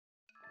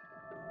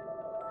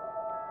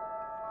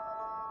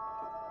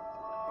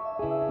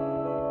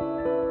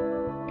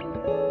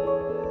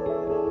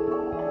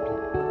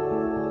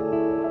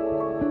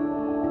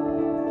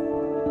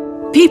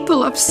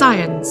People of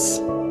Science.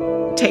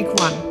 Take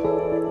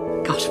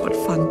 1. Gosh, what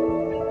fun.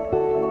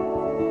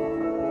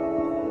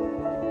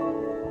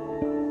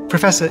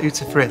 Professor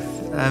Uta Frith,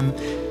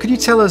 could you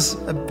tell us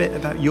a bit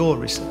about your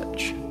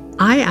research?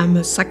 I am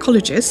a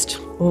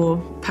psychologist, or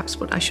perhaps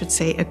what I should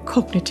say, a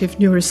cognitive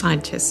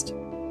neuroscientist.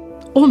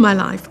 All my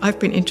life, I've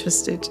been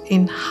interested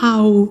in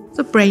how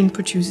the brain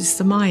produces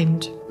the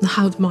mind and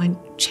how the mind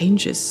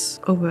changes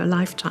over a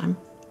lifetime.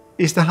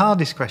 It's the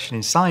hardest question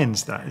in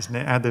science, that, isn't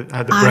it? How the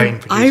brain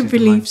produces the mind. I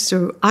believe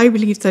so. I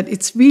believe that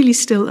it's really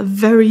still a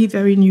very,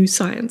 very new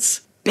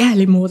science,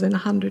 barely more than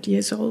 100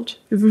 years old.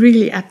 We're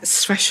really at the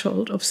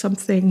threshold of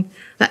something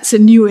that's a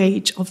new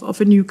age,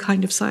 of a new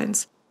kind of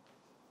science.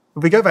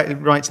 If we go back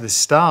right to the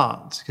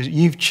start, because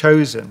you've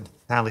chosen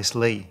Alice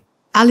Lee.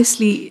 Alice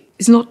Lee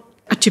is not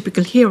a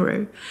typical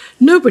hero.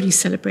 Nobody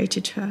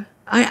celebrated her.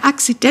 I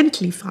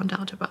accidentally found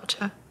out about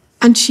her.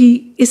 And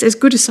she is as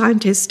good a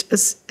scientist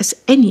as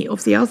any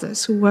of the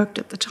others who worked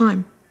at the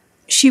time.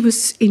 She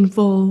was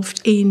involved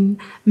in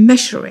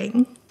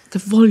measuring the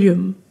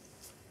volume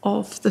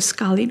of the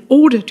skull in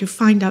order to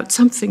find out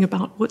something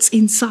about what's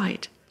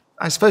inside.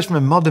 I suppose from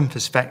a modern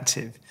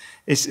perspective,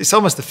 it's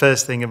almost the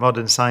first thing a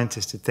modern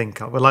scientist would think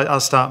of. Well, I'll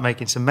start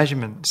making some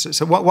measurements.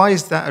 So why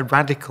is that a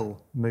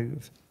radical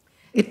move?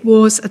 It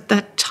was at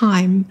that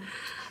time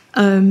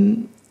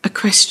a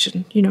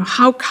question,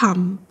 how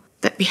come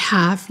that we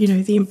have,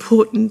 the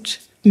important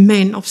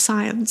men of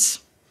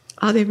science?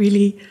 Are they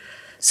really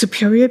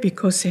superior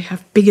because they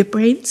have bigger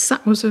brains?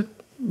 That was a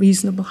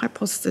reasonable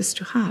hypothesis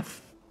to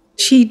have.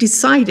 She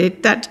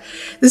decided that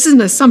this is an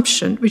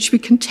assumption which we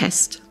can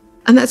test.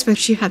 And that's when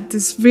she had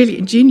this really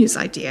ingenious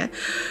idea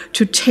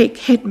to take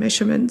head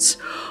measurements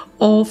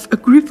of a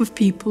group of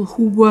people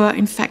who were,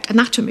 in fact,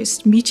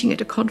 anatomists meeting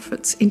at a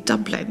conference in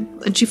Dublin.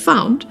 And she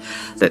found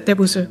that there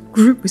was a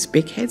group with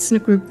big heads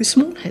and a group with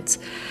small heads.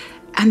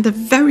 And the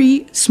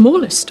very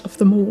smallest of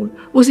them all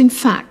was, in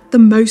fact, the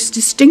most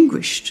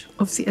distinguished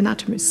of the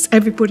anatomists.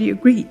 Everybody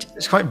agreed.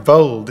 It's quite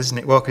bold, isn't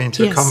it, walking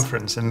into Yes. a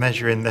conference and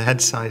measuring the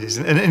head sizes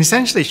and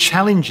essentially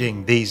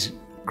challenging these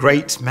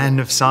great men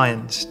of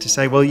science to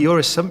say, well, your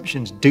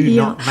assumptions do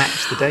not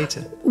match the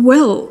data.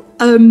 Well,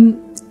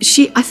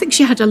 I think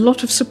she had a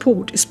lot of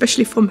support,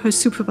 especially from her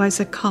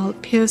supervisor, Carl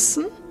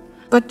Pearson.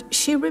 But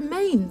she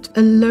remained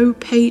a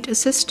low-paid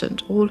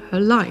assistant all her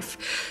life.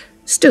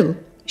 Still,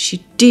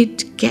 she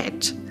did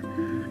get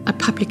a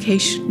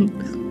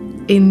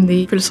publication in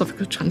the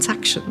Philosophical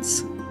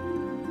Transactions.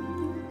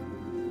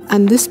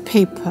 And this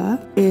paper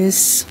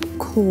is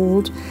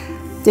called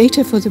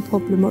Data for the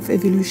Problem of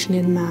Evolution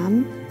in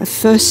Man, a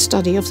first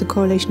study of the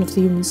correlation of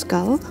the human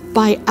skull,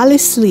 by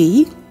Alice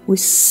Lee, with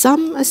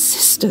some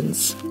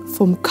assistance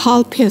from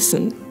Carl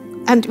Pearson.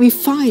 And we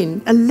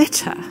find a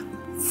letter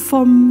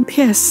from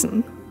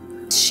Pearson.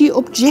 She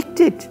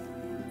objected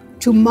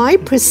to my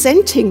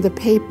presenting the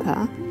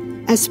paper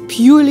as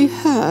purely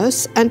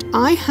hers, and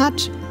I had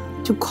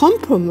to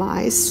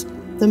compromise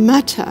the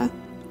matter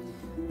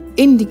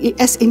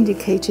as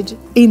indicated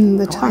in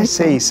the title.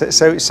 I see.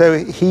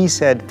 So he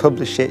said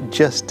publish it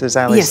just as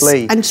Alice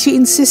Lee. Yes, and she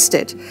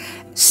insisted.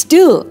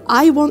 Still,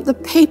 I want the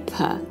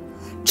paper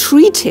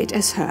treated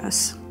as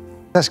hers.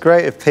 That's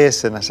great of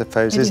Pearson, I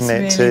suppose, isn't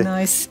it? It is really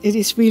nice. It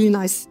is really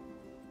nice.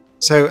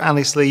 So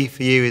Alice Lee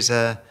for you is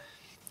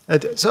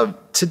so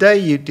today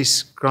you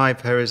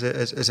describe her as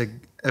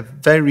a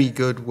very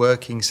good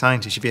working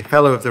scientist. She'd be a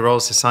fellow of the Royal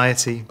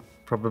Society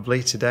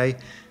probably today,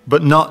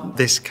 but not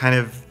this kind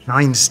of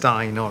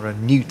Einstein or a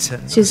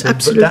Newton. She's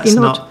absolutely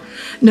not.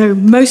 No,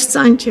 most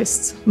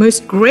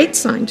great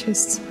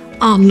scientists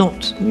are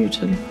not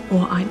Newton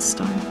or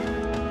Einstein.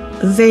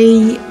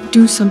 They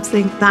do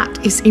something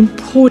that is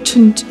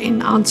important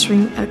in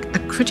answering a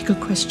critical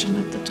question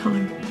at the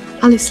time.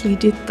 Alice Lee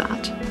did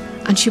that,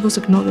 and she was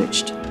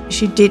acknowledged.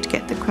 She did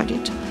get the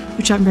credit,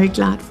 which I'm very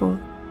glad for.